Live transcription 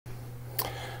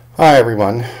Hi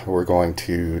everyone, we're going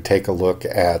to take a look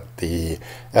at the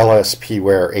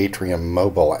LSPWare Atrium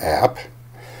Mobile app.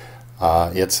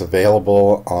 It's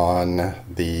available on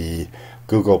the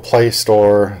Google Play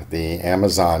Store, the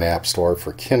Amazon App Store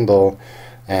for Kindle,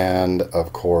 and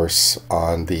of course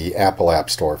on the Apple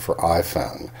App Store for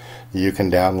iPhone. You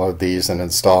can download these and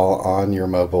install on your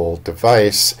mobile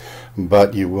device,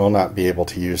 but you will not be able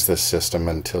to use this system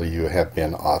until you have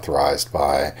been authorized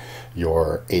by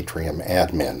your Atrium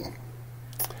admin.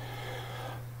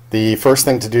 The first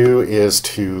thing to do is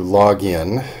to log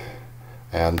in,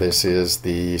 and this is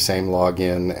the same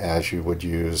login as you would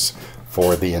use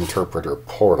for the interpreter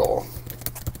portal.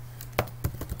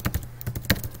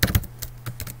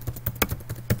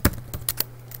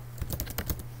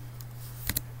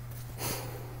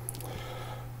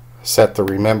 Set the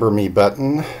Remember Me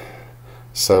button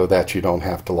so that you don't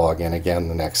have to log in again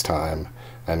the next time,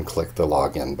 and click the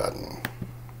Login button.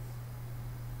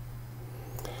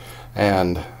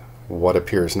 And what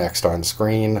appears next on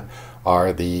screen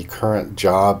are the current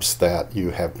jobs that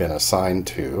you have been assigned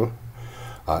to.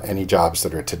 Any jobs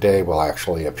that are today will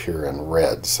actually appear in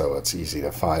red, so it's easy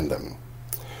to find them.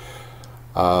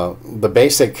 The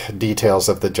basic details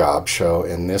of the job show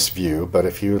in this view, but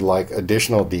if you'd like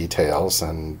additional details,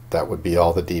 and that would be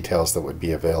all the details that would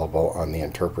be available on the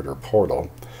interpreter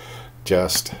portal,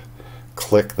 just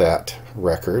click that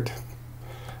record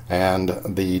and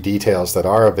the details that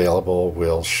are available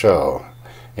will show,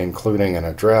 including an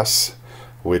address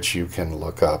which you can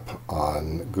look up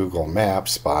on Google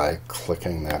Maps by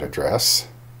clicking that address.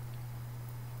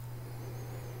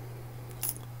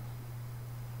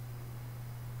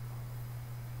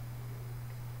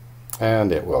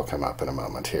 And it will come up in a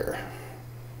moment here.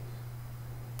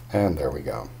 And there we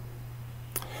go.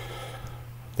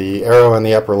 The arrow in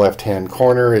the upper left-hand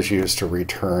corner is used to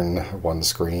return one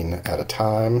screen at a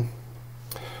time.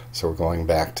 So we're going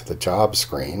back to the job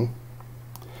screen.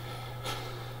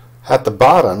 At the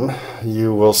bottom,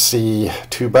 you will see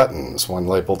two buttons, one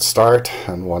labeled Start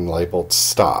and one labeled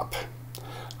Stop.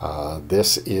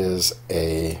 This is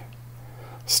a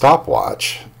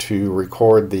stopwatch to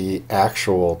record the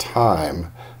actual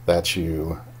time that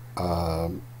you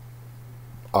are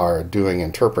doing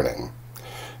interpreting.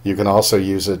 You can also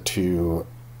use it to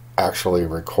actually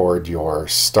record your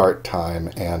start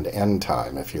time and end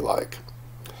time if you like.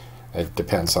 It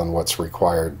depends on what's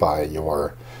required by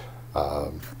your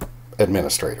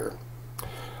administrator.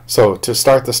 So to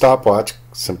start the stopwatch,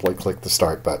 simply click the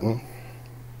Start button,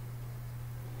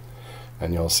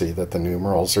 and you'll see that the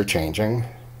numerals are changing.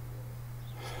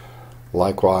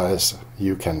 Likewise,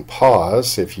 you can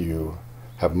pause if you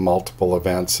have multiple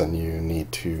events and you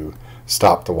need to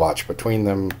stop the watch between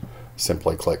them.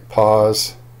 Simply click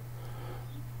Pause.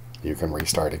 You can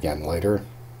restart again later.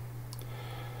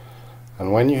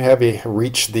 And when you have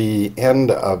reached the end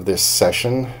of this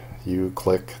session, you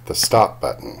click the Stop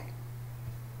button.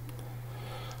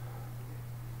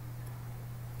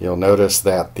 You'll notice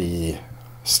that the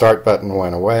Start button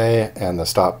went away and the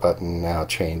Stop button now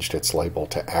changed its label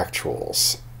to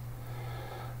Actuals.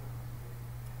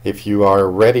 If you are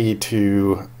ready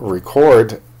to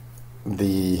record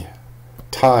the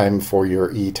time for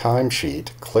your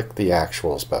e-timesheet, click the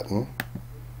Actuals button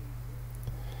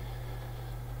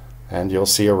and you'll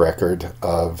see a record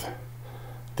of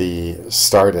the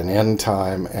start and end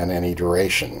time and any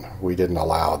duration. We didn't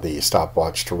allow the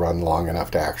stopwatch to run long enough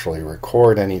to actually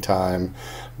record any time,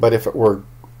 but if it were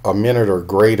a minute or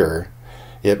greater,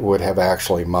 it would have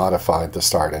actually modified the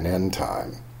start and end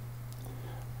time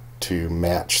to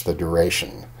match the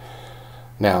duration.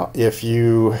 Now, if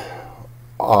you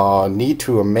need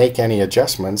to make any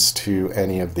adjustments to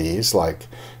any of these, like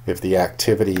if the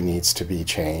activity needs to be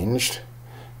changed,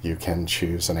 you can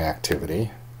choose an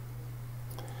activity.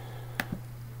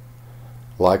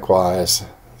 Likewise,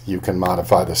 you can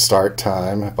modify the start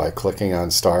time by clicking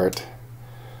on Start,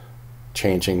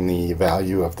 changing the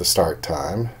value of the start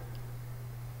time.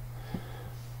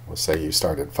 We'll say you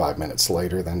started 5 minutes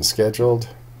later than scheduled.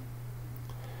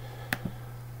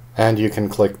 And you can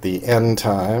click the end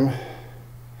time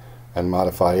and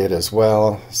modify it as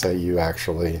well. Say you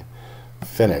actually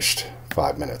finished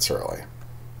 5 minutes early.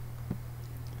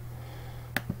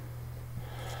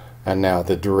 And now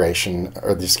the duration,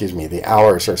 or excuse me, the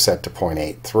hours are set to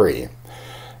 0.83.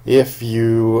 If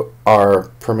you are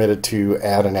permitted to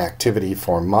add an activity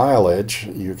for mileage,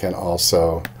 you can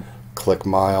also click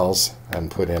miles and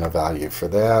put in a value for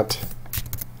that.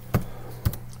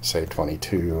 Say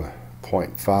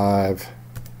 22.5.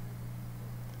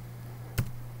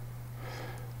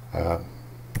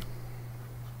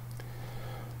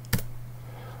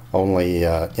 Only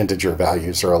integer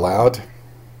values are allowed.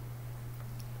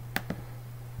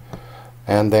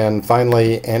 And then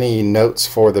finally, any notes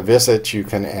for the visit you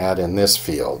can add in this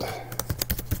field.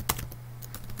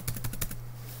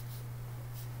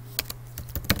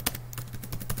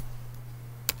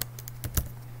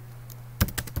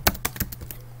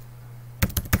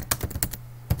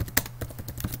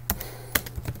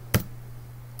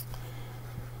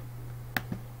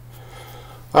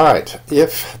 Alright,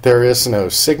 if there is no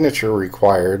signature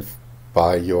required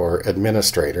by your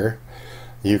administrator,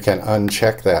 you can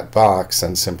uncheck that box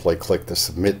and simply click the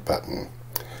Submit button.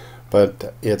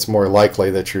 But it's more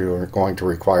likely that you're going to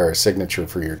require a signature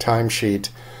for your timesheet,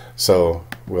 so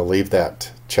we'll leave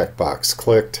that checkbox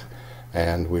clicked,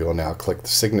 and we will now click the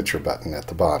Signature button at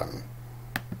the bottom.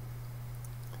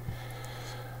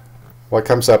 What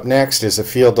comes up next is a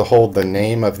field to hold the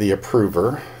name of the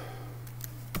approver.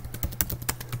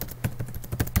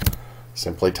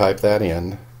 Simply type that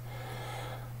in,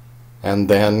 and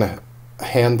then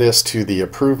hand this to the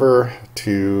approver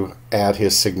to add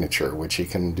his signature, which he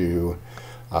can do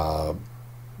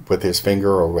with his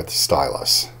finger or with the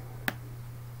stylus.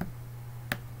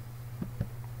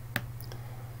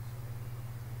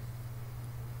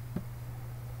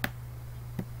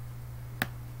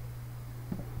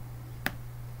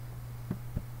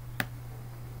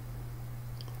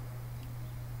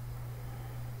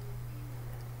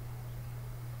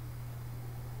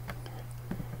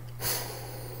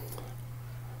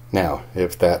 Now,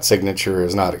 if that signature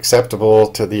is not acceptable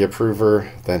to the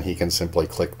approver, then he can simply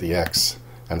click the X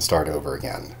and start over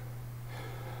again.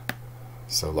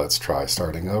 So let's try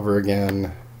starting over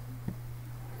again.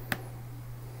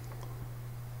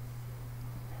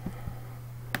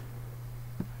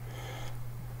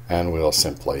 And we'll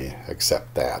simply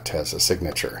accept that as a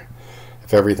signature.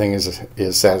 If everything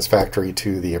is satisfactory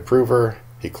to the approver,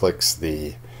 he clicks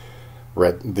the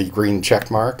green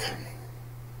check mark,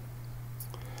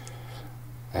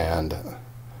 and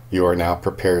you are now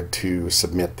prepared to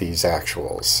submit these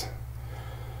actuals.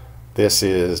 This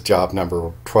is job number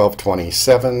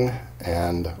 1227,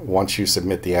 and once you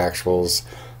submit the actuals,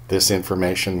 this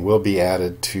information will be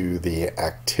added to the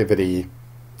activity,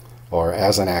 or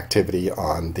as an activity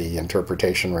on the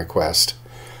interpretation request,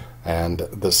 and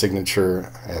the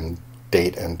signature and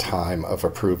date and time of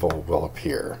approval will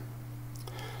appear.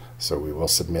 So we will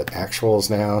submit actuals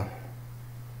now.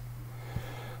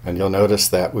 And you'll notice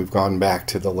that we've gone back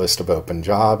to the list of open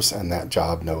jobs, and that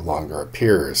job no longer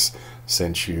appears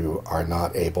since you are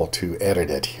not able to edit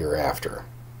it hereafter.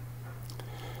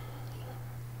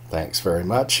 Thanks very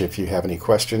much. If you have any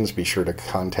questions, be sure to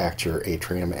contact your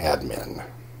Atrium admin.